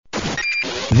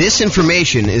This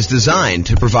information is designed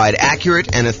to provide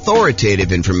accurate and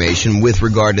authoritative information with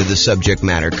regard to the subject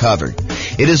matter covered.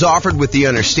 It is offered with the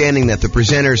understanding that the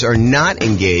presenters are not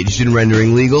engaged in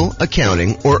rendering legal,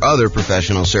 accounting, or other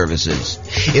professional services.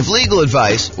 If legal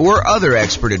advice or other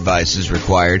expert advice is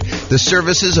required, the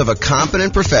services of a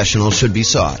competent professional should be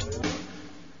sought.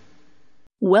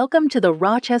 Welcome to the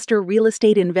Rochester Real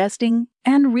Estate Investing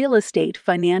and Real Estate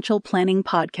Financial Planning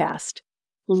Podcast.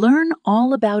 Learn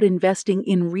all about investing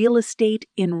in real estate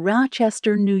in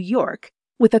Rochester, New York,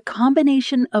 with a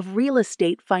combination of real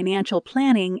estate financial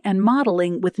planning and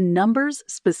modeling with numbers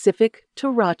specific to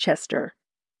Rochester,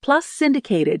 plus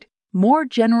syndicated, more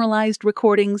generalized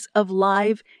recordings of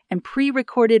live and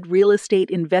pre-recorded real estate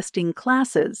investing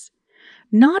classes,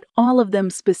 not all of them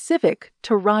specific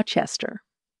to Rochester.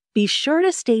 Be sure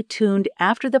to stay tuned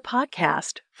after the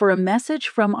podcast for a message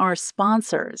from our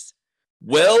sponsors.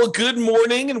 Well, good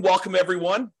morning and welcome,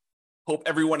 everyone. Hope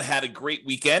everyone had a great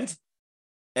weekend.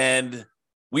 And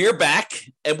we are back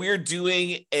and we are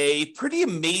doing a pretty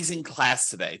amazing class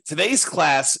today. Today's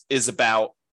class is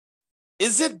about,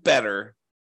 is it better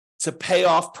to pay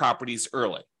off properties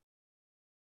early?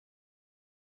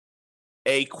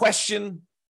 A question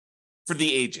for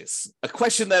the ages, a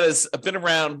question that has been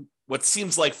around what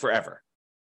seems like forever.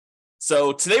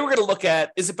 So today we're going to look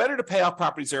at, is it better to pay off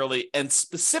properties early? And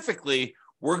specifically,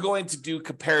 we're going to do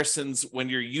comparisons when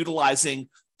you're utilizing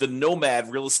the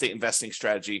Nomad real estate investing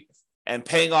strategy and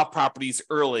paying off properties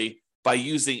early by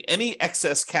using any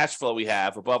excess cash flow we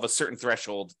have above a certain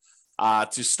threshold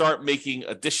to start making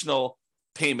additional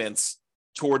payments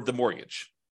toward the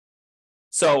mortgage.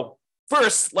 So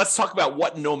first, let's talk about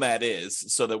what Nomad is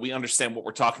so that we understand what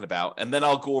we're talking about. And then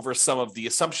I'll go over some of the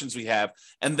assumptions we have.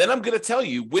 And then I'm going to tell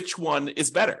you which one is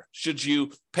better. Should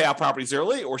you pay out properties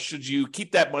early or should you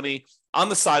keep that money on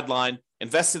the sideline,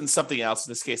 invest it in something else,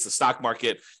 in this case, the stock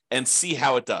market, and see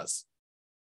how it does?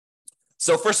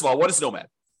 So first of all, what is Nomad?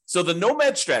 So the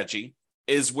Nomad strategy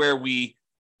is where we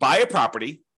buy a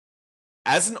property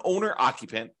as an owner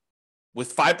occupant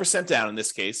with 5% down in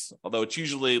this case, although it's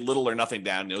usually little or nothing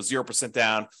down, 0%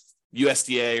 down,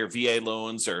 USDA or VA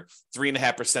loans, or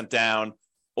 3.5% down,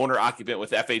 owner occupant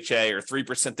with FHA, or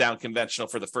 3% down conventional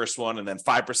for the first one, and then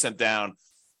 5% down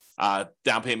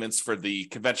down payments for the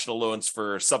conventional loans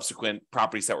for subsequent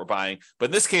properties that we're buying. But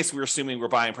in this case, we're assuming we're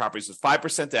buying properties with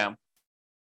 5% down,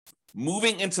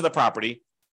 moving into the property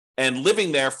and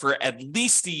living there for at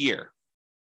least a year.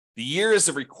 The year is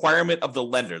a requirement of the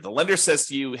lender. The lender says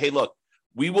to you, hey, look,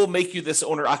 we will make you this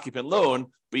owner-occupant loan,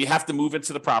 but you have to move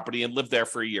into the property and live there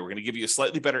for a year. We're going to give you a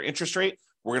slightly better interest rate.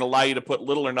 We're going to allow you to put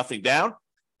little or nothing down,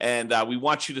 and we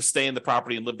want you to stay in the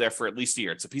property and live there for at least a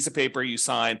year. It's a piece of paper. You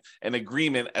sign an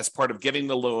agreement as part of getting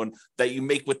the loan that you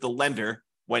make with the lender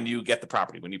when you get the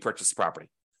property, when you purchase the property.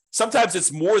 Sometimes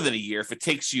it's more than a year if it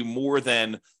takes you more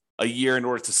than a year in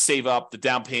order to save up the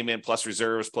down payment plus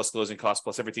reserves plus closing costs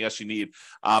plus everything else you need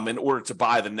in order to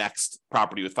buy the next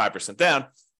property with 5% down.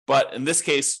 But in this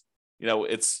case,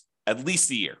 it's at least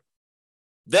a year.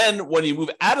 Then when you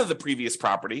move out of the previous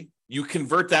property, you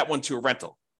convert that one to a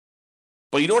rental.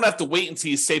 But you don't have to wait until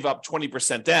you save up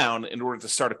 20% down in order to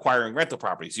start acquiring rental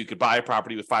properties. You could buy a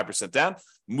property with 5% down,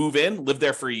 move in, live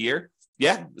there for a year.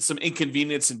 Yeah, some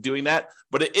inconvenience in doing that,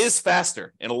 but it is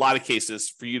faster in a lot of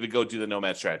cases for you to go do the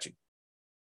Nomad strategy.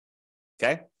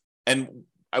 Okay? And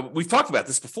we've talked about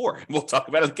this before, and we'll talk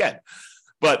about it again.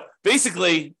 But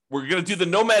basically, we're going to do the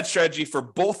Nomad strategy for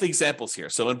both examples here.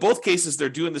 So in both cases, they're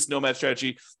doing this Nomad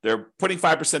strategy. They're putting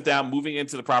 5% down, moving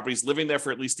into the properties, living there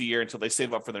for at least a year until they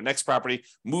save up for their next property,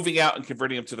 moving out and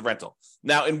converting them to the rental.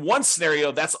 Now, in one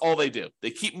scenario, that's all they do. They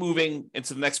keep moving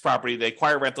into the next property. They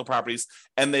acquire rental properties,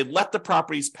 and they let the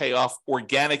properties pay off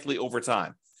organically over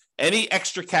time. Any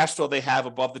extra cash flow they have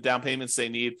above the down payments they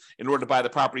need in order to buy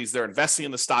the properties, they're investing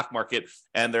in the stock market,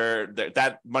 and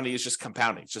that money is just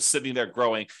compounding, just sitting there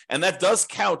growing. And that does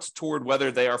count toward whether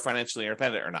they are financially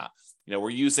independent or not. We're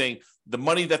using the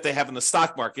money that they have in the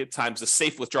stock market times the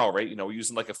safe withdrawal rate. We're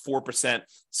using like a 4%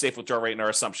 safe withdrawal rate in our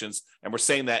assumptions. And we're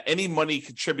saying that any money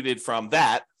contributed from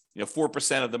that,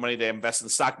 4% of the money they invest in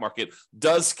the stock market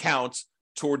does count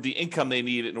toward the income they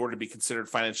need in order to be considered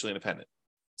financially independent.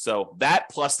 So that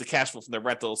plus the cash flow from their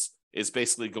rentals is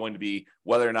basically going to be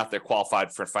whether or not they're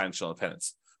qualified for financial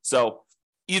independence. So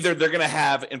either they're going to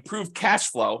have improved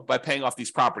cash flow by paying off these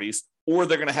properties, or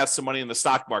they're going to have some money in the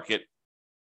stock market,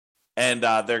 and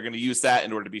they're going to use that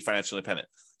in order to be financially independent.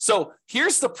 So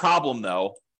here's the problem,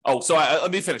 though.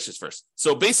 Let me finish this first.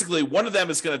 So basically, one of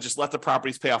them is going to just let the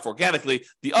properties pay off organically.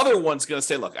 The other one's going to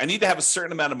say, look, I need to have a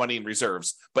certain amount of money in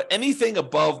reserves, but anything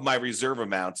above my reserve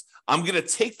amount, I'm going to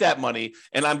take that money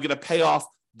and I'm going to pay off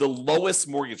the lowest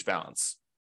mortgage balance.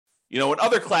 In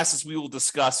other classes, we will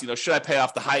discuss, should I pay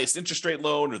off the highest interest rate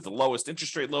loan or the lowest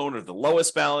interest rate loan or the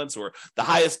lowest balance or the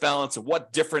highest balance, and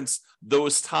what difference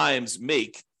those times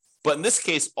make. But in this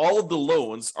case, all of the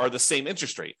loans are the same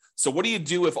interest rate. So what do you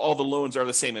do if all the loans are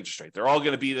the same interest rate? They're all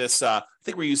going to be this, I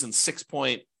think we're using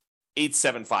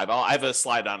 6.875. I have a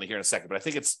slide on it here in a second, but I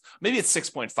think maybe it's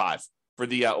 6.5 for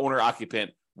the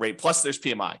owner-occupant rate, plus there's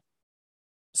PMI.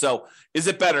 So is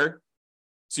it better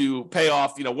to pay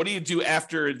off, what do you do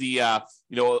after the,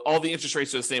 all the interest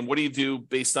rates are the same? What do you do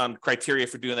based on criteria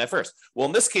for doing that first? Well,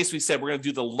 in this case, we said we're going to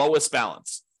do the lowest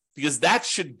balance because that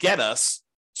should get us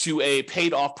to a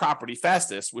paid off property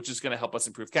fastest, which is going to help us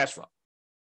improve cash flow.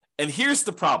 And here's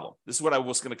the problem. This is what I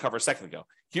was going to cover a second ago.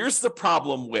 Here's the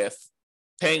problem with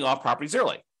paying off properties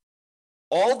early.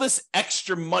 All this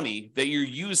extra money that you're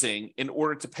using in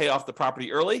order to pay off the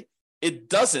property early, it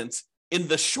doesn't, in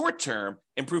the short term,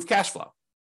 improve cash flow,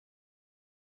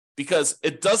 because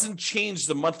it doesn't change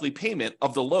the monthly payment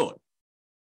of the loan.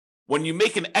 When you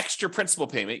make an extra principal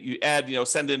payment, you add,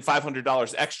 send in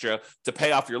 $500 extra to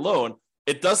pay off your loan,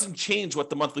 it doesn't change what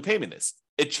the monthly payment is.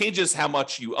 It changes how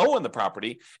much you owe on the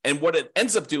property. And what it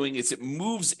ends up doing is it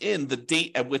moves in the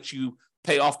date at which you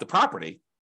pay off the property.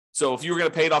 So if you were going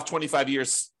to pay it off 25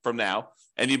 years from now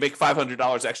and you make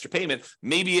 $500 extra payment,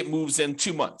 maybe it moves in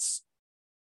 2 months.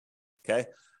 Okay.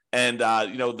 And,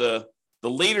 the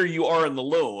later you are in the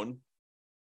loan,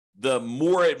 the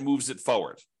more it moves it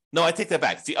forward. No, I take that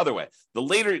back. It's the other way. The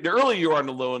earlier you are in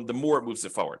the loan, the more it moves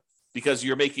it forward because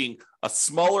you're making a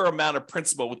smaller amount of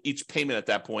principal with each payment at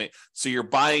that point. So you're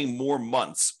buying more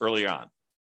months early on.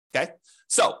 Okay.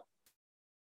 So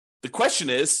the question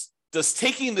is, does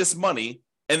taking this money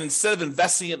and instead of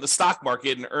investing it in the stock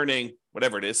market and earning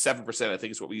whatever it is, 7%, I think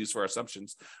is what we use for our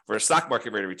assumptions for a stock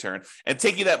market rate of return, and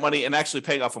taking that money and actually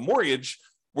paying off a mortgage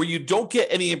where you don't get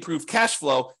any improved cash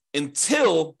flow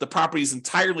until the property is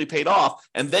entirely paid off.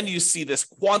 And then you see this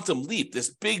quantum leap, this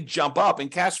big jump up in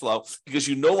cash flow because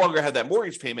you no longer have that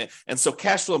mortgage payment. And so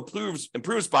cash flow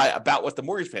improves by about what the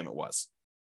mortgage payment was.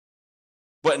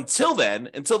 But until then,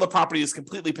 until the property is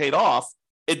completely paid off,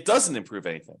 it doesn't improve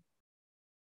anything.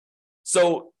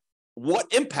 So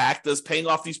what impact does paying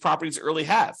off these properties early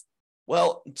have?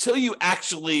 Well, until you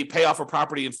actually pay off a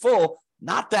property in full,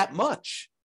 not that much.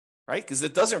 Right? Because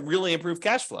it doesn't really improve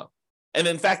cash flow. And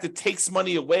in fact, it takes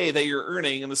money away that you're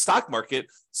earning in the stock market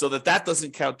so that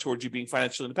doesn't count towards you being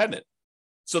financially independent.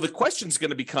 So the question is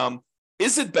going to become,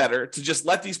 is it better to just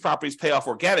let these properties pay off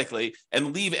organically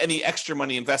and leave any extra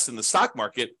money invested in the stock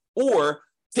market, or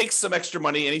take some extra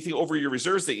money, anything over your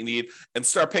reserves that you need, and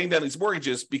start paying down these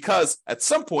mortgages? Because at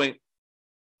some point,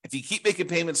 if you keep making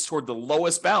payments toward the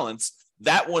lowest balance,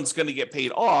 that one's going to get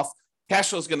paid off.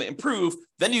 Cash flow is going to improve.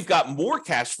 Then you've got more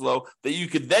cash flow that you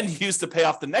could then use to pay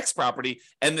off the next property,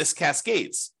 and this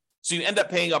cascades. So you end up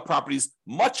paying off properties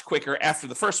much quicker after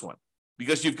the first one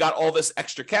because you've got all this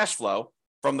extra cash flow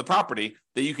from the property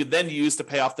that you could then use to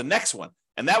pay off the next one.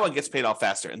 And that one gets paid off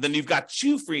faster. And then you've got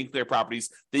 2 free and clear properties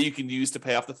that you can use to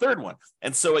pay off the third one.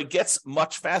 And so it gets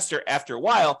much faster after a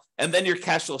while. And then your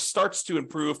cash flow starts to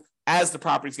improve as the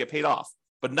properties get paid off,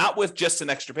 but not with just an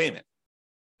extra payment.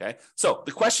 Okay. So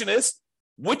the question is,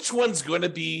 which one's going to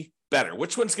be better?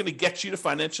 Which one's going to get you to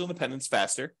financial independence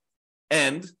faster?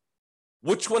 And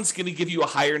which one's going to give you a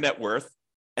higher net worth?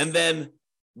 And then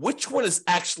which one is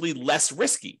actually less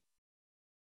risky?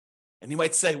 And you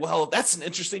might say, well, that's an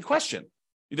interesting question.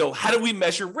 How do we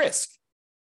measure risk?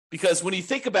 Because when you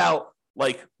think about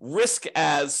like risk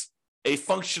as a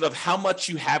function of how much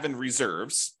you have in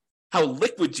reserves, how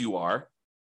liquid you are,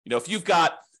 if you've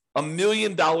got $1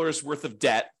 million worth of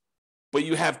debt, but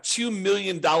you have $2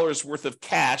 million worth of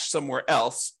cash somewhere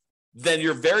else, then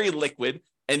you're very liquid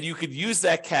and you could use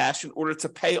that cash in order to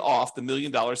pay off the $1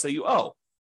 million that you owe.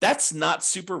 That's not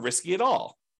super risky at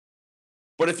all.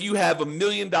 But if you have $1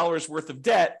 million worth of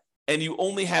debt and you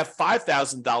only have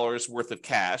 $5,000 worth of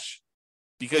cash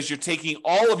because you're taking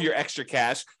all of your extra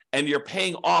cash and you're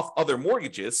paying off other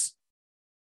mortgages,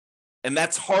 and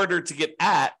that's harder to get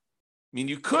at. I mean,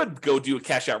 you could go do a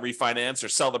cash out refinance or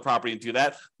sell the property and do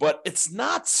that, but it's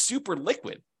not super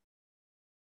liquid.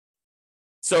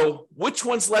 So which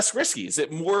one's less risky? Is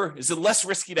it less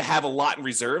risky to have a lot in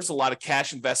reserves, a lot of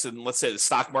cash invested in, let's say, the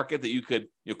stock market that you could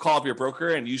call up your broker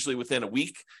and usually within a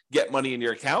week get money in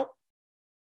your account?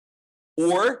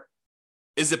 Or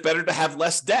is it better to have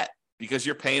less debt because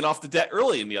you're paying off the debt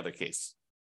early in the other case?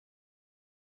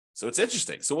 So it's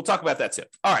interesting. So we'll talk about that too.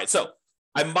 All right. So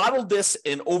I modeled this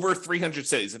in over 300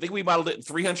 cities. I think we modeled it in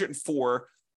 304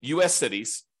 U.S.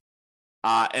 cities.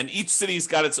 And each city's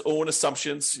got its own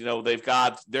assumptions. They've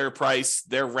got their price,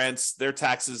 their rents, their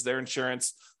taxes, their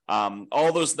insurance.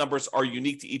 All those numbers are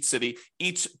unique to each city.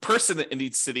 Each person in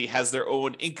each city has their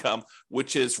own income,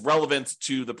 which is relevant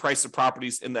to the price of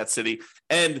properties in that city.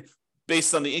 And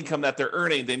based on the income that they're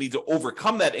earning, they need to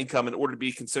overcome that income in order to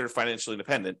be considered financially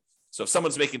independent. So if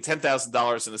someone's making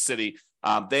 $10,000 in a city,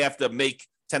 they have to make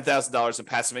 $10,000 in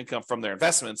passive income from their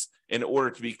investments in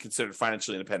order to be considered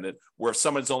financially independent. Where if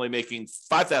someone's only making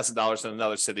 $5,000 in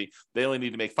another city, they only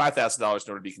need to make $5,000 in order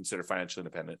to be considered financially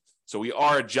independent. So we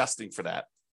are adjusting for that.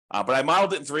 But I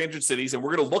modeled it in 300 cities, and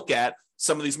we're going to look at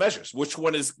some of these measures. Which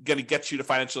one is going to get you to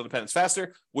financial independence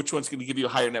faster? Which one's going to give you a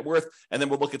higher net worth? And then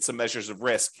we'll look at some measures of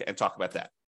risk and talk about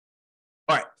that.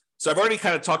 All right. So I've already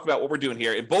kind of talked about what we're doing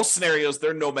here. In both scenarios,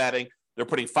 they're nomading. They're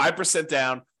putting 5%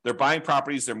 down. They're buying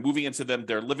properties. They're moving into them.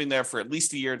 They're living there for at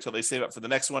least a year until they save up for the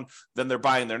next one. Then they're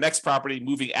buying their next property,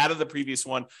 moving out of the previous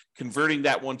one, converting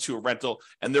that one to a rental,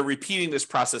 and they're repeating this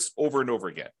process over and over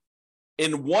again.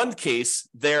 In one case,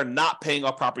 they're not paying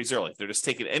off properties early. They're just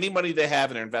taking any money they have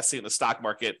and they're investing in the stock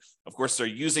market. Of course, they're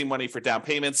using money for down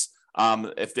payments.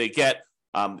 If they get,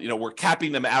 we're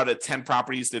capping them out at 10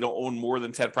 properties. They don't own more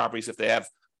than 10 properties. If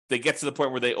they get to the point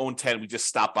where they own 10, we just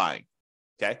stop buying.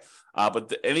 Okay.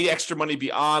 But any extra money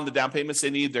beyond the down payments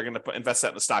they need, they're going to invest that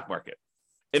in the stock market.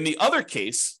 In the other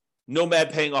case,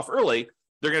 Nomad paying off early,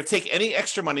 they're going to take any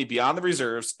extra money beyond the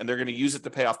reserves and they're going to use it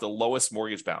to pay off the lowest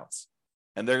mortgage balance.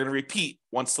 And they're going to repeat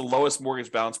once the lowest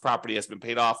mortgage balance property has been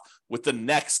paid off with the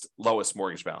next lowest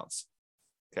mortgage balance.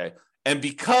 Okay. And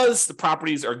because the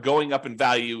properties are going up in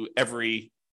value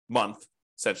every month,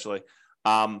 essentially,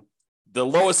 the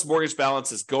lowest mortgage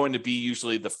balance is going to be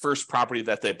usually the first property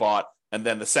that they bought, and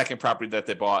then the second property that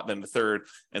they bought, and then the third.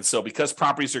 And so because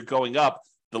properties are going up,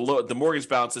 the mortgage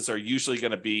balances are usually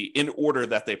going to be in order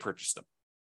that they purchased them.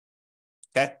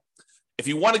 Okay. If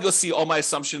you want to go see all my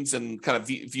assumptions and kind of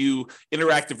view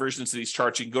interactive versions of these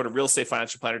charts, you can go to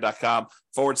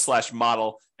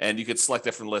realestateFinancialPlanner.com/model, and you can select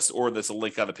it from the list, or there's a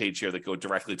link on the page here that go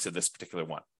directly to this particular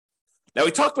one. Now,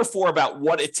 we talked before about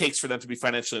what it takes for them to be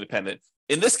financially independent.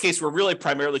 In this case, we're really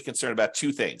primarily concerned about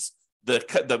two things: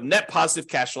 the net positive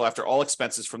cash flow after all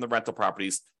expenses from the rental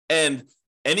properties, and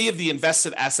any of the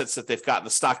invested assets that they've got in the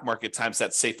stock market times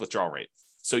that safe withdrawal rate.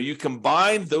 So you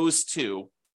combine those two,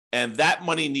 and that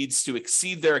money needs to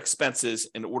exceed their expenses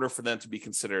in order for them to be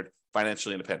considered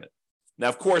financially independent. Now,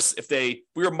 of course, if we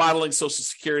were modeling Social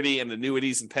Security and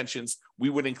annuities and pensions, we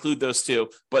would include those too.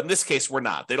 But in this case, we're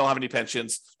not. They don't have any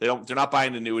pensions. They're not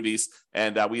buying annuities,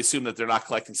 and we assume that they're not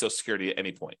collecting Social Security at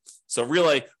any point. So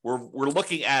really, we're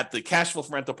looking at the cash flow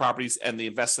from rental properties and the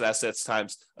invested assets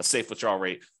times a safe withdrawal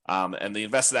rate. And the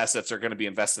invested assets are going to be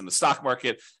invested in the stock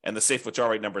market, and the safe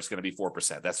withdrawal rate number is going to be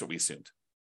 4%. That's what we assumed.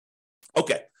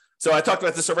 Okay. So I talked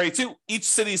about this already too. Each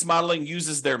city's modeling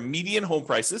uses their median home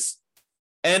prices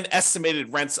and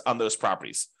estimated rents on those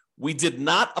properties. We did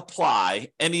not apply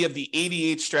any of the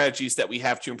 88 strategies that we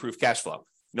have to improve cash flow.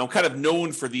 I'm kind of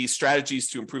known for these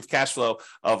strategies to improve cash flow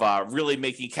of really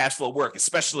making cash flow work,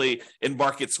 especially in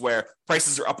markets where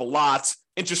prices are up a lot,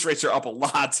 interest rates are up a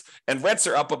lot, and rents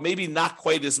are up, but maybe not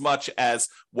quite as much as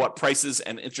what prices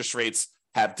and interest rates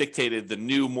have dictated the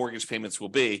new mortgage payments will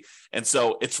be. And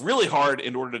so it's really hard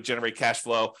in order to generate cash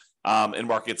flow in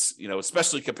markets,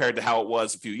 especially compared to how it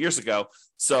was a few years ago.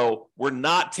 So we're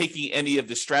not taking any of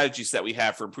the strategies that we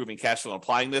have for improving cash flow and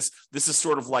applying this. This is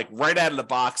sort of like right out of the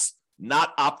box,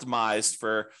 not optimized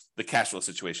for the cash flow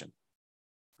situation.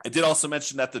 I did also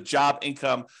mention that the job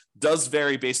income does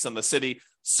vary based on the city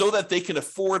so that they can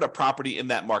afford a property in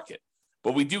that market.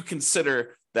 But we do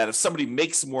consider that if somebody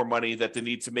makes more money, that they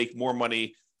need to make more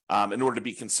money in order to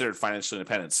be considered financially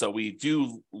independent. So we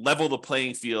do level the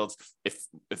playing field. If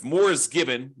more is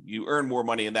given, you earn more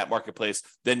money in that marketplace,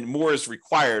 then more is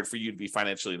required for you to be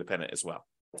financially independent as well.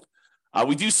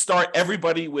 We do start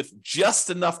everybody with just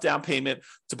enough down payment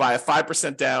to buy a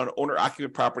 5% down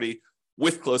owner-occupant property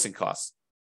with closing costs.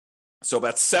 So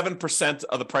about 7%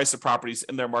 of the price of properties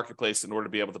in their marketplace in order to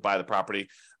be able to buy the property.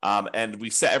 And we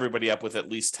set everybody up with at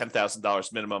least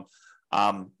 $10,000 minimum.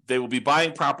 They will be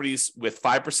buying properties with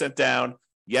 5% down.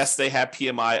 Yes, they have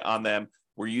PMI on them.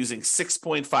 We're using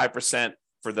 6.5%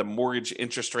 for the mortgage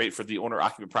interest rate for the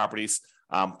owner-occupant properties,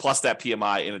 plus that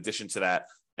PMI in addition to that.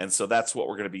 And so that's what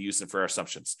we're going to be using for our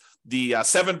assumptions. The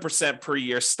 7% per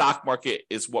year stock market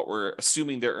is what we're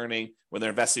assuming they're earning when they're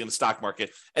investing in the stock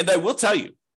market. And I will tell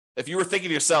you, if you were thinking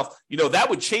to yourself, that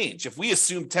would change. If we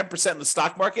assume 10% in the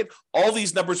stock market, all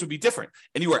these numbers would be different.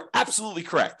 And you are absolutely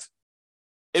correct.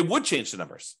 It would change the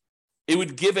numbers. It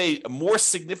would give a more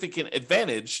significant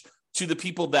advantage to the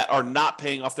people that are not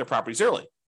paying off their properties early.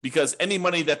 because any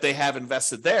money that they have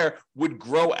invested there would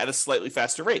grow at a slightly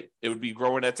faster rate. It would be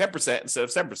growing at 10% instead of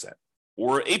 7%,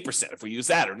 or 8% if we use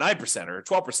that, or 9%, or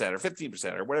 12%, or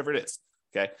 15%, or whatever it is.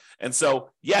 Okay. And so,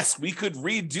 yes, we could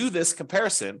redo this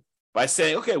comparison by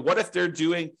saying, okay, what if they're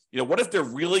doing, what if they're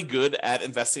really good at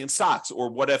investing in stocks? Or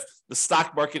what if the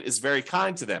stock market is very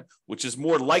kind to them, which is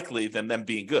more likely than them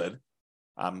being good,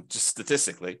 just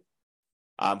statistically.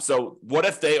 So what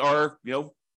if they are,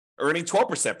 earning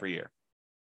 12% per year?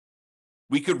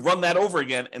 We could run that over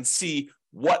again and see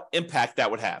what impact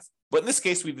that would have. But in this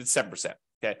case, we did 7%.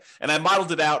 Okay. And I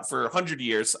modeled it out for 100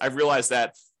 years. I realized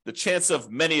that the chance of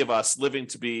many of us living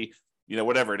to be,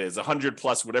 whatever it is, 100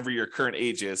 plus, whatever your current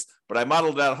age is, but I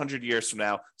modeled it out 100 years from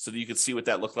now so that you could see what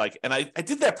that looked like. And I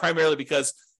did that primarily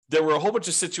because there were a whole bunch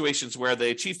of situations where they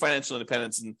achieved financial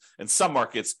independence in some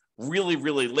markets really,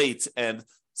 really late. And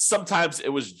sometimes it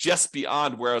was just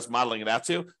beyond where I was modeling it out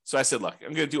to. So I said, look,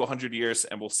 I'm going to do 100 years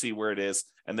and we'll see where it is.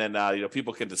 And then,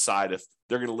 people can decide if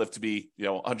they're going to live to be,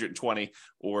 120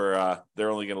 or they're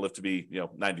only going to live to be,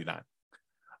 99.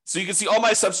 So you can see all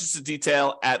my assumptions in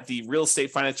detail at the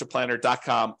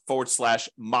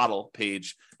realestatefinancialplanner.com/model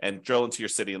page and drill into your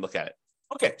city and look at it.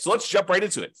 Okay, so let's jump right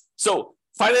into it. So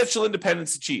financial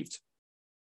independence achieved.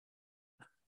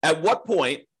 At what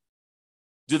point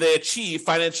do they achieve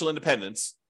financial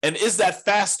independence? And is that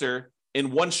faster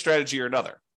in one strategy or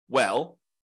another? Well,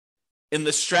 in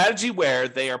the strategy where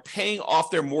they are paying off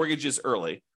their mortgages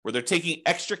early, where they're taking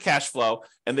extra cash flow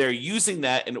and they're using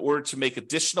that in order to make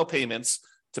additional payments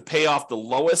to pay off the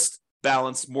lowest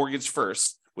balance mortgage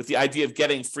first, with the idea of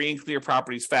getting free and clear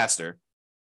properties faster,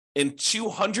 in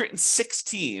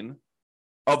 216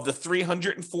 of the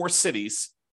 304 cities,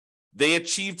 they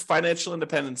achieved financial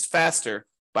independence faster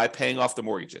by paying off the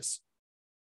mortgages.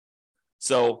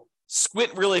 So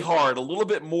squint really hard, a little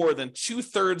bit more than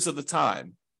 2/3 of the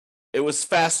time, it was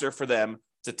faster for them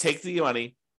to take the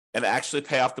money and actually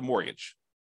pay off the mortgage,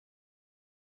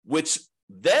 which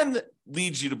then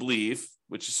leads you to believe,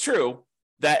 which is true,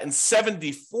 that in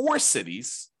 74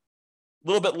 cities, a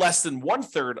little bit less than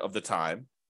 1/3 of the time,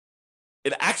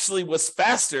 it actually was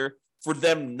faster for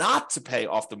them not to pay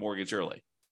off the mortgage early.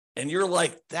 And you're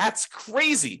like, that's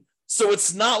crazy. So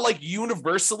it's not like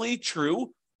universally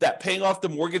true that paying off the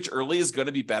mortgage early is going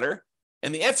to be better.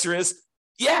 And the answer is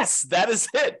yes, that is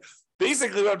it.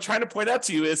 Basically, what I'm trying to point out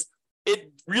to you is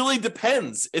it really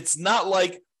depends. It's not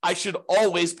like I should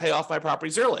always pay off my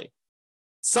properties early.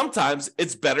 Sometimes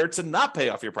it's better to not pay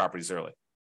off your properties early.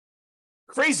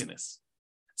 Craziness.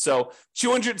 So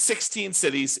 216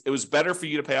 cities, it was better for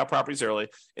you to pay off properties early.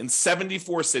 In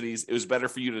 74 cities, it was better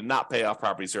for you to not pay off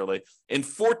properties early. In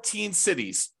 14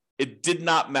 cities, it did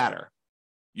not matter.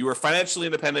 You were financially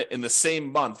independent in the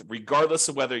same month, regardless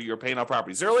of whether you were paying off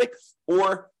properties early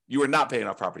or you were not paying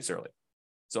off properties early.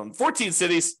 So in 14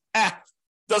 cities,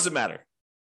 doesn't matter.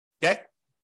 Okay?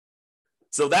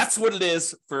 So that's what it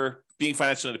is for being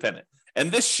financially independent.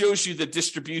 And this shows you the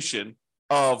distribution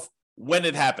of when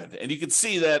it happened. And you can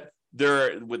see that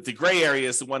there, with the gray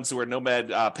areas, the ones where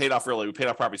Nomad paid off early, we paid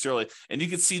off properties early. And you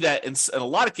can see that in a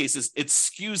lot of cases, it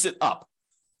skews it up.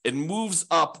 It moves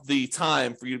up the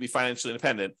time for you to be financially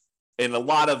independent in a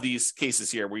lot of these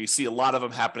cases here, where you see a lot of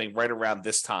them happening right around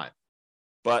this time.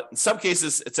 But in some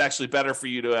cases, it's actually better for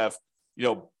you to have,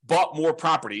 bought more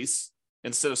properties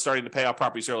instead of starting to pay off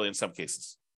properties early in some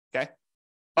cases. Okay.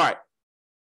 All right.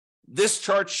 This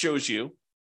chart shows you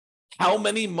how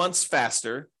many months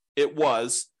faster it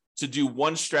was to do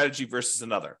one strategy versus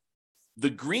another. The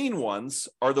green ones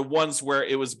are the ones where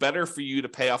it was better for you to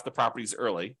pay off the properties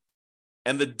early.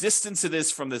 And the distance it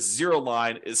is from the zero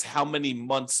line is how many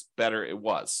months better it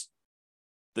was.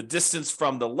 The distance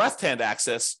from the left-hand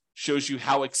axis shows you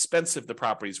how expensive the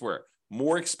properties were.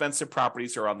 More expensive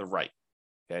properties are on the right.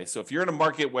 Okay, so if you're in a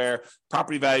market where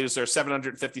property values are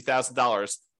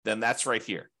 $750,000, then that's right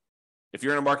here. If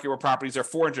you're in a market where properties are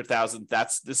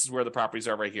 $400,000, this is where the properties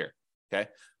are right here. Okay,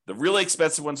 the really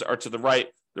expensive ones are to the right.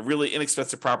 The really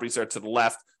inexpensive properties are to the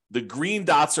left. The green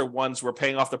dots are ones where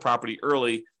paying off the property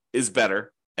early is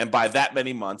better, and by that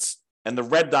many months. And the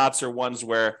red dots are ones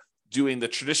where doing the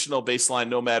traditional baseline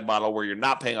Nomad model, where you're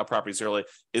not paying off properties early,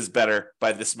 is better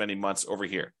by this many months over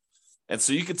here. And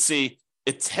so you can see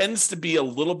it tends to be a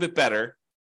little bit better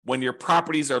when your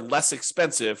properties are less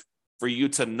expensive for you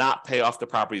to not pay off the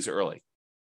properties early.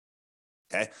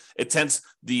 Okay, it tends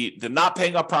the not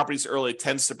paying off properties early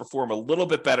tends to perform a little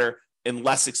bit better in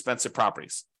less expensive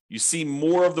properties. You see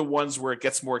more of the ones where it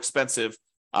gets more expensive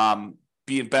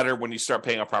being better when you start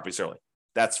paying off properties early.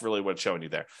 That's really what it's showing you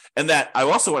there. And that I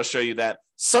also want to show you that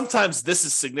sometimes this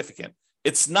is significant.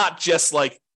 It's not just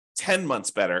like 10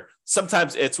 months better.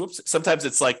 Sometimes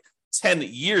it's like 10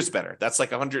 years better. That's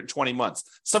like 120 months.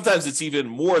 Sometimes it's even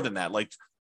more than that, like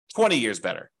 20 years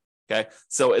better. Okay.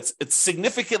 So it's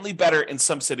significantly better in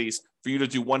some cities for you to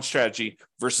do one strategy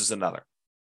versus another.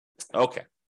 Okay.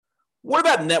 What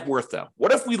about net worth though?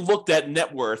 What if we looked at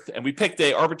net worth and we picked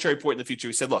an arbitrary point in the future?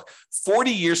 We said, look,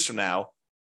 40 years from now,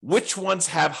 which ones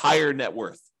have higher net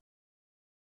worth?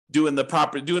 Doing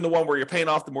the one where you're paying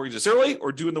off the mortgages early,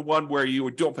 or doing the one where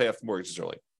you don't pay off the mortgages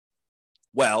early?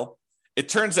 Well, it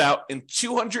turns out in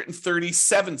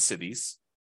 237 cities,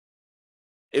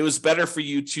 it was better for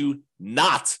you to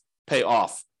not pay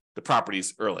off the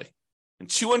properties early. In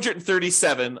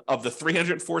 237 of the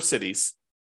 304 cities,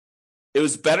 it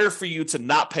was better for you to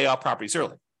not pay off properties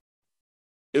early.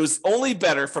 It was only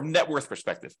better from net worth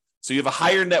perspective. So you have a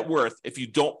higher net worth if you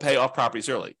don't pay off properties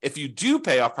early. If you do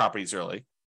pay off properties early,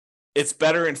 it's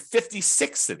better in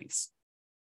 56 cities.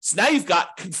 So now you've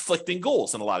got conflicting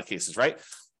goals in a lot of cases, right?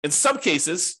 In some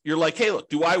cases, you're like, hey, look,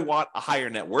 do I want a higher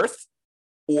net worth,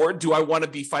 or do I want to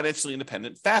be financially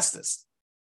independent fastest?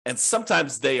 And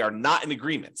sometimes they are not in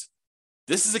agreement.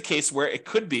 This is a case where it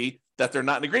could be that they're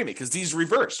not in agreement because these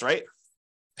reverse, right?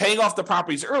 Paying off the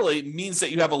properties early means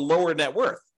that you have a lower net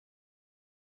worth,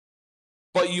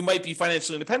 but you might be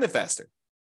financially independent faster.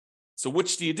 So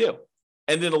which do you do?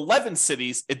 And in 11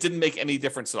 cities, it didn't make any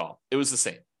difference at all. It was the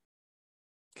same.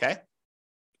 Okay?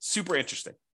 Super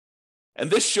interesting. And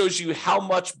this shows you how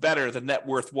much better the net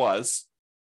worth was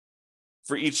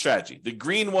for each strategy. The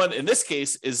green one in this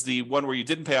case is the one where you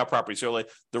didn't pay off properties early.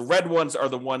 The red ones are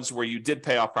the ones where you did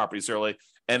pay off properties early.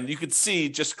 And you can see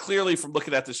just clearly from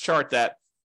looking at this chart that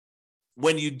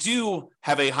when you do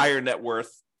have a higher net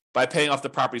worth by paying off the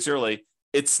properties early,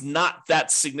 it's not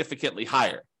that significantly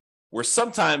higher. Where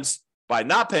sometimes by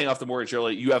not paying off the mortgage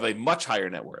early, you have a much higher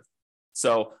net worth.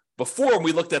 So before, when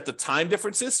we looked at the time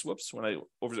differences, when I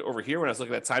was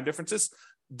looking at time differences,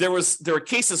 there were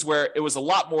cases where it was a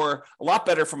lot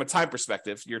better from a time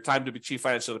perspective. Your time to achieve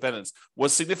financial independence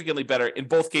was significantly better in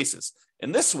both cases.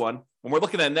 In this one, when we're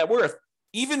looking at net worth,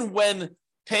 even when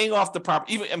paying off the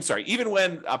properties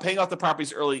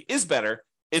early is better,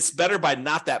 it's better by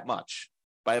not that much,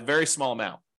 by a very small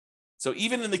amount. So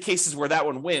even in the cases where that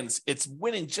one wins, it's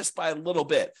winning just by a little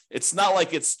bit. It's not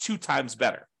like it's 2 times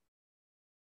better.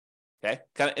 Okay,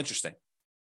 kind of interesting.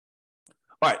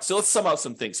 All right, so let's sum out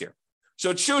some things here. So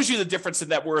it shows you the difference in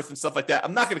net worth and stuff like that.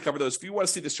 I'm not going to cover those. If you want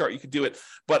to see this chart, you can do it.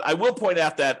 But I will point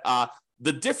out that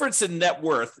the difference in net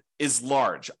worth is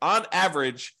large. On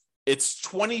average, it's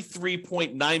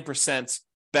 23.9%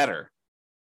 better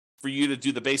for you to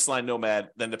do the baseline Nomad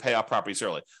than to pay off properties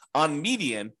early. On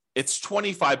median, it's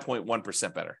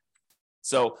 25.1% better.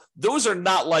 So those are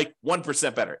not like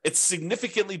 1% better. It's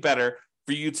significantly better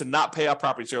for you to not pay off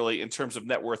properties early in terms of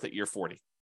net worth at year 40.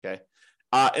 Okay.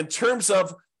 In terms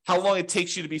of how long it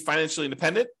takes you to be financially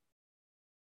independent,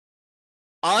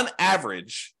 on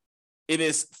average, it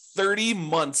is 30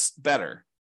 months better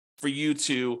for you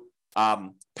to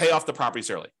pay off the properties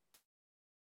early.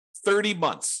 30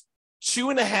 months,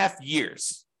 2.5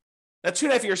 years. Now,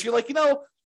 2.5 years, you're like,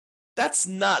 that's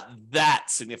not that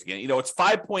significant. It's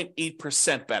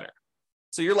 5.8% better.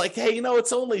 So you're like, hey,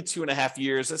 it's only 2.5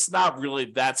 years. It's not really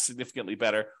that significantly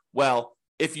better. Well,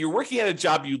 if you're working at a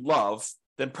job you love,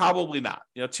 then probably not.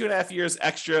 2.5 years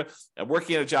extra and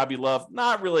working at a job you love,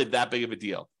 not really that big of a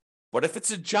deal. But if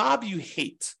it's a job you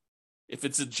hate, if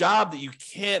it's a job that you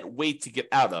can't wait to get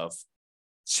out of,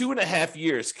 2.5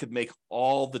 years could make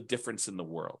all the difference in the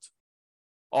world.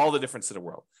 All the difference in the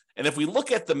world. And if we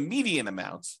look at the median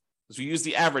amount, as we use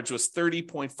the average was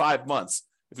 30.5 months.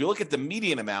 If you look at the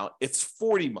median amount, it's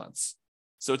 40 months.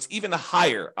 So it's even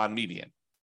higher on median.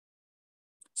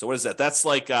 So what is that? That's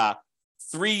like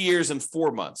 3 years and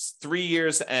 4 months, 3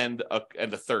 years and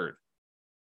a third.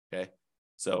 Okay.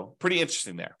 So pretty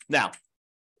interesting there. Now,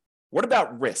 what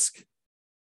about risk?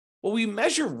 Well, we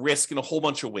measure risk in a whole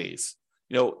bunch of ways.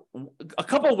 A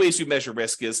couple of ways we measure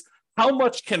risk is how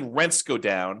much can rents go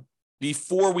down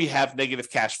before we have negative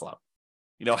cash flow?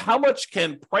 How much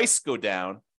can price go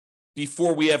down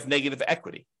before we have negative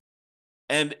equity?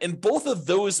 And in both of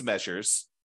those measures,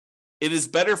 it is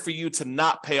better for you to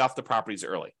not pay off the properties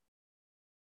early.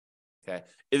 Okay.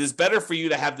 It is better for you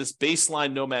to have this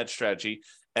baseline Nomad strategy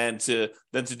and to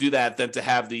do that than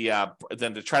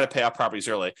to try to pay off properties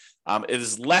early. It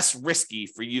is less risky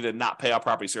for you to not pay off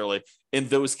properties early in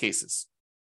those cases.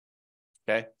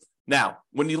 Okay. Now,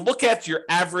 when you look at your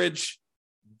average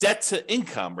debt to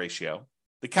income ratio,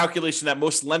 the calculation that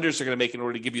most lenders are going to make in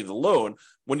order to give you the loan,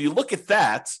 when you look at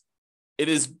that, it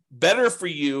is better for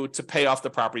you to pay off the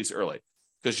properties early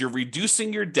because you're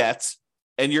reducing your debt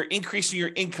and you're increasing your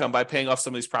income by paying off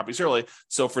some of these properties early.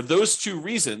 So for those two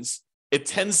reasons, it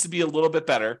tends to be a little bit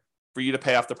better for you to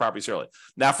pay off the properties early.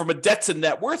 Now, from a debt to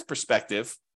net worth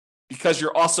perspective, because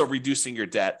you're also reducing your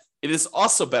debt, it is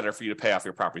also better for you to pay off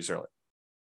your properties early.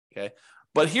 Okay.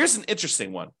 But here's an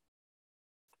interesting one.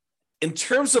 In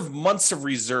terms of months of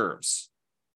reserves,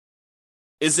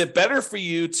 is it better for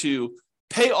you to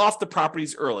pay off the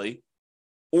properties early,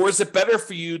 or is it better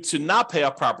for you to not pay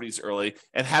off properties early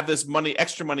and have this money,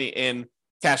 extra money in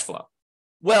cash flow?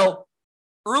 Well,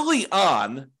 early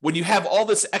on, when you have all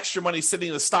this extra money sitting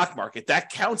in the stock market, that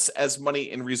counts as money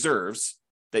in reserves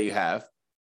that you have.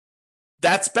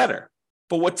 That's better.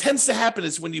 But what tends to happen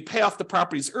is when you pay off the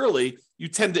properties early, you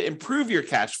tend to improve your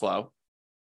cash flow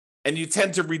and you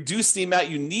tend to reduce the amount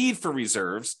you need for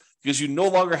reserves because you no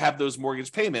longer have those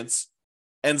mortgage payments.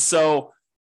 And so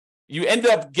you end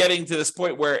up getting to this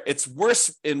point where it's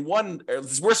worse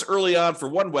early on for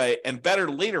one way and better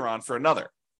later on for another,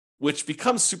 which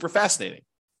becomes super fascinating.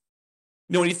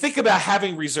 You know, when you think about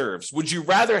having reserves, would you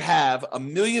rather have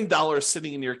 $1 million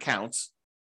sitting in your accounts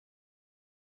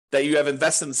that you have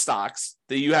invested in stocks,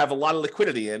 that you have a lot of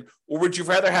liquidity in, or would you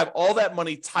rather have all that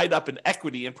money tied up in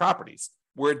equity and properties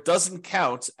where it doesn't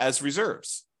count as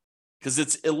reserves because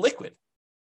it's illiquid?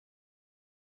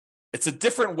 It's a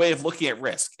different way of looking at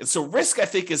risk. And so risk, I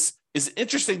think, is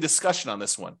interesting discussion on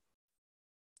this one.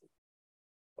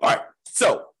 All right,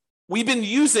 so we've been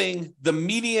using the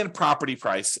median property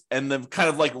price and the kind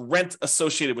of like rent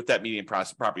associated with that median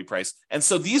property price. And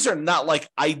so these are not like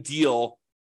ideal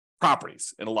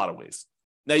properties in a lot of ways.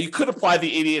 Now, you could apply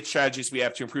the 88 strategies we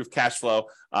have to improve cash flow,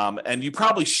 and you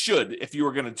probably should if you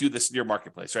were going to do this in your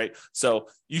marketplace, right? So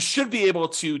you should be able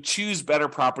to choose better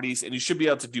properties, and you should be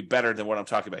able to do better than what I'm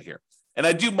talking about here. And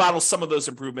I do model some of those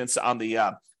improvements on the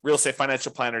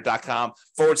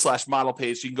realestatefinancialplanner.com/model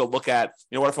page. You can go look at,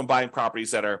 what if I'm buying properties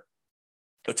that are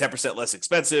 10% less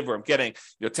expensive, or I'm getting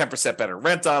 10% better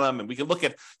rent on them, and we can look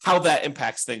at how that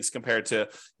impacts things compared to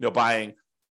buying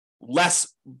less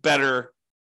better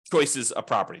choices of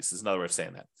properties is another way of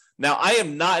saying that. Now, I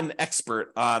am not an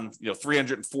expert on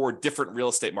 304 different real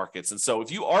estate markets. And so if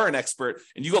you are an expert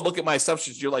and you go look at my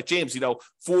assumptions, you're like, James,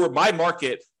 for my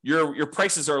market, your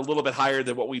prices are a little bit higher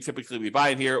than what we typically be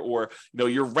buying here, or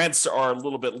your rents are a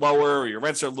little bit lower, or your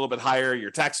rents are a little bit higher,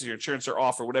 your taxes, your insurance are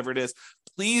off, or whatever it is.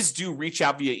 Please do reach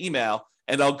out via email,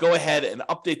 and I'll go ahead and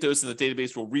update those in the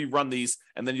database. We'll rerun these,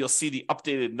 and then you'll see the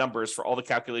updated numbers for all the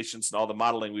calculations and all the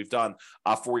modeling we've done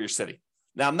for your city.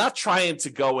 Now, I'm not trying to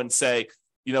go and say,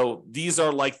 these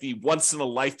are like the once in a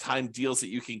lifetime deals that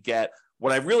you can get.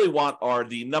 What I really want are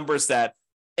the numbers that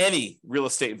any real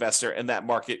estate investor in that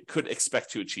market could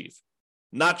expect to achieve.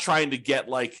 Not trying to get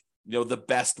the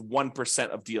best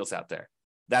 1% of deals out there.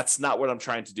 That's not what I'm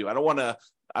trying to do. I don't want to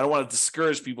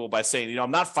discourage people by saying,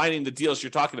 I'm not finding the deals you're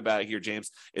talking about here,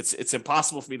 James. It's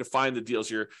impossible for me to find the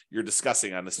deals you're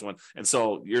discussing on this one. And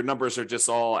so your numbers are just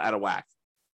all out of whack.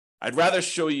 I'd rather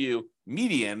show you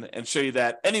median and show you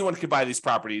that anyone could buy these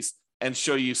properties, and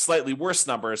show you slightly worse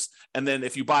numbers. And then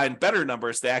if you buy in better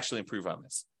numbers, they actually improve on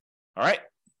this. All right.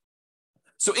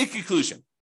 So in conclusion,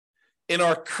 in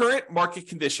our current market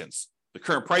conditions, the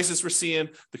current prices we're seeing,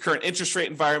 the current interest rate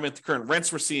environment, the current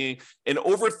rents we're seeing in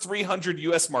over 300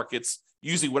 US markets,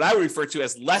 using what I would refer to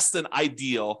as less than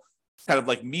ideal, kind of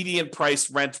like median price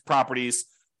rent properties,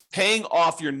 paying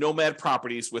off your Nomad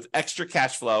properties with extra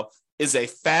cash flow is a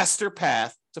faster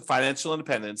path to financial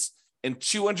independence in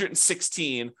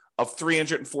 216 of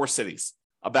 304 cities.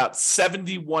 About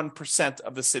 71%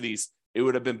 of the cities, it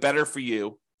would have been better for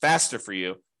you, faster for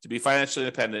you, to be financially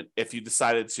independent if you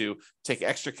decided to take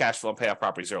extra cash flow and pay off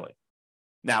properties early.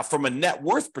 Now, from a net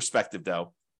worth perspective,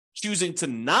 though, choosing to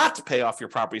not pay off your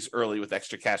properties early with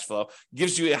extra cash flow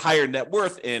gives you a higher net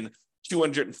worth in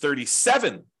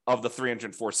 237 of the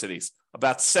 304 cities,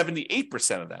 about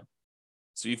 78% of them.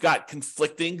 So you've got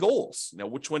conflicting goals. Now,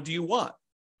 which one do you want?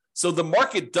 So the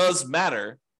market does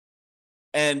matter,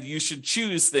 and you should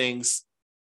choose things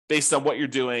based on what you're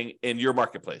doing in your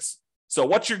marketplace. So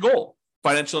what's your goal?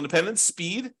 Financial independence,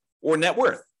 speed, or net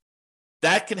worth?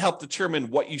 That can help determine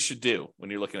what you should do when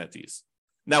you're looking at these.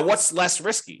 Now, what's less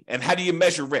risky, and how do you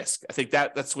measure risk? I think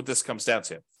that's what this comes down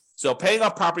to. So paying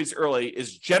off properties early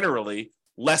is generally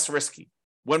less risky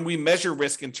when we measure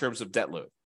risk in terms of debt load.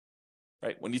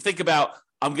 Right? When you think about,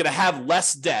 I'm going to have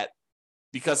less debt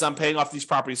because I'm paying off these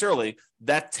properties early,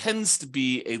 that tends to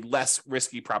be a less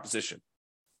risky proposition.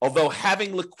 Although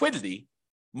having liquidity,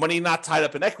 money not tied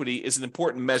up in equity, is an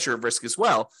important measure of risk as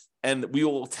well. And we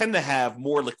will tend to have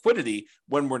more liquidity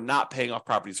when we're not paying off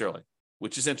properties early,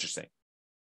 which is interesting.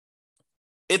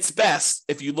 It's best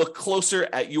if you look closer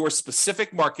at your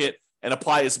specific market and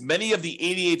apply as many of the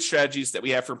 88 strategies that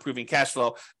we have for improving cash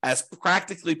flow as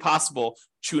practically possible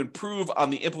to improve on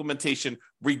the implementation,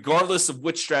 regardless of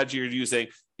which strategy you're using,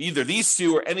 either these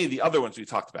two or any of the other ones we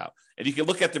talked about. And you can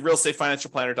look at the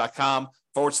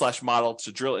realestatefinancialplanner.com/model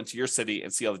to drill into your city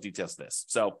and see all the details of this.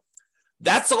 So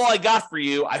that's all I got for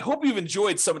you. I hope you've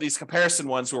enjoyed some of these comparison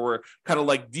ones where we're kind of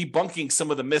like debunking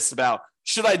some of the myths about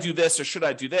should I do this or should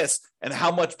I do this, and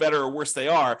how much better or worse they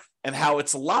are, and how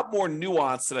it's a lot more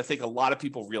nuanced than I think a lot of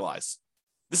people realize.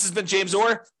 This has been James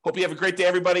Orr. Hope you have a great day,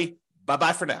 everybody.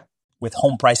 Bye-bye for now. With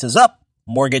home prices up,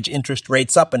 mortgage interest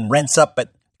rates up, and rents up,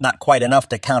 but not quite enough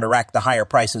to counteract the higher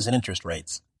prices and interest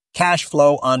rates, cash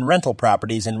flow on rental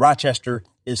properties in Rochester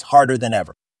is harder than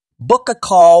ever. Book a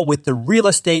call with the Real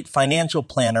Estate Financial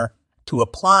Planner to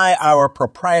apply our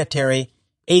proprietary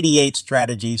 88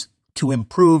 strategies to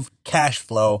improve cash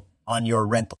flow on your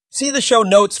rental. See the show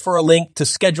notes for a link to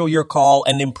schedule your call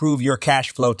and improve your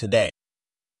cash flow today.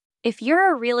 If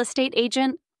you're a real estate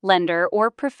agent, lender,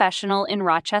 or professional in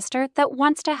Rochester that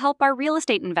wants to help our real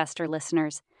estate investor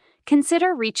listeners,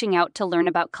 consider reaching out to learn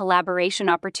about collaboration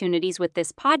opportunities with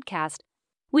this podcast.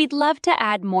 We'd love to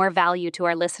add more value to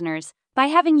our listeners by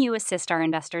having you assist our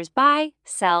investors buy,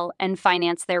 sell, and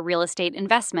finance their real estate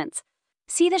investments.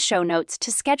 See the show notes to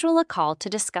schedule a call to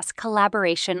discuss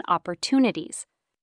collaboration opportunities.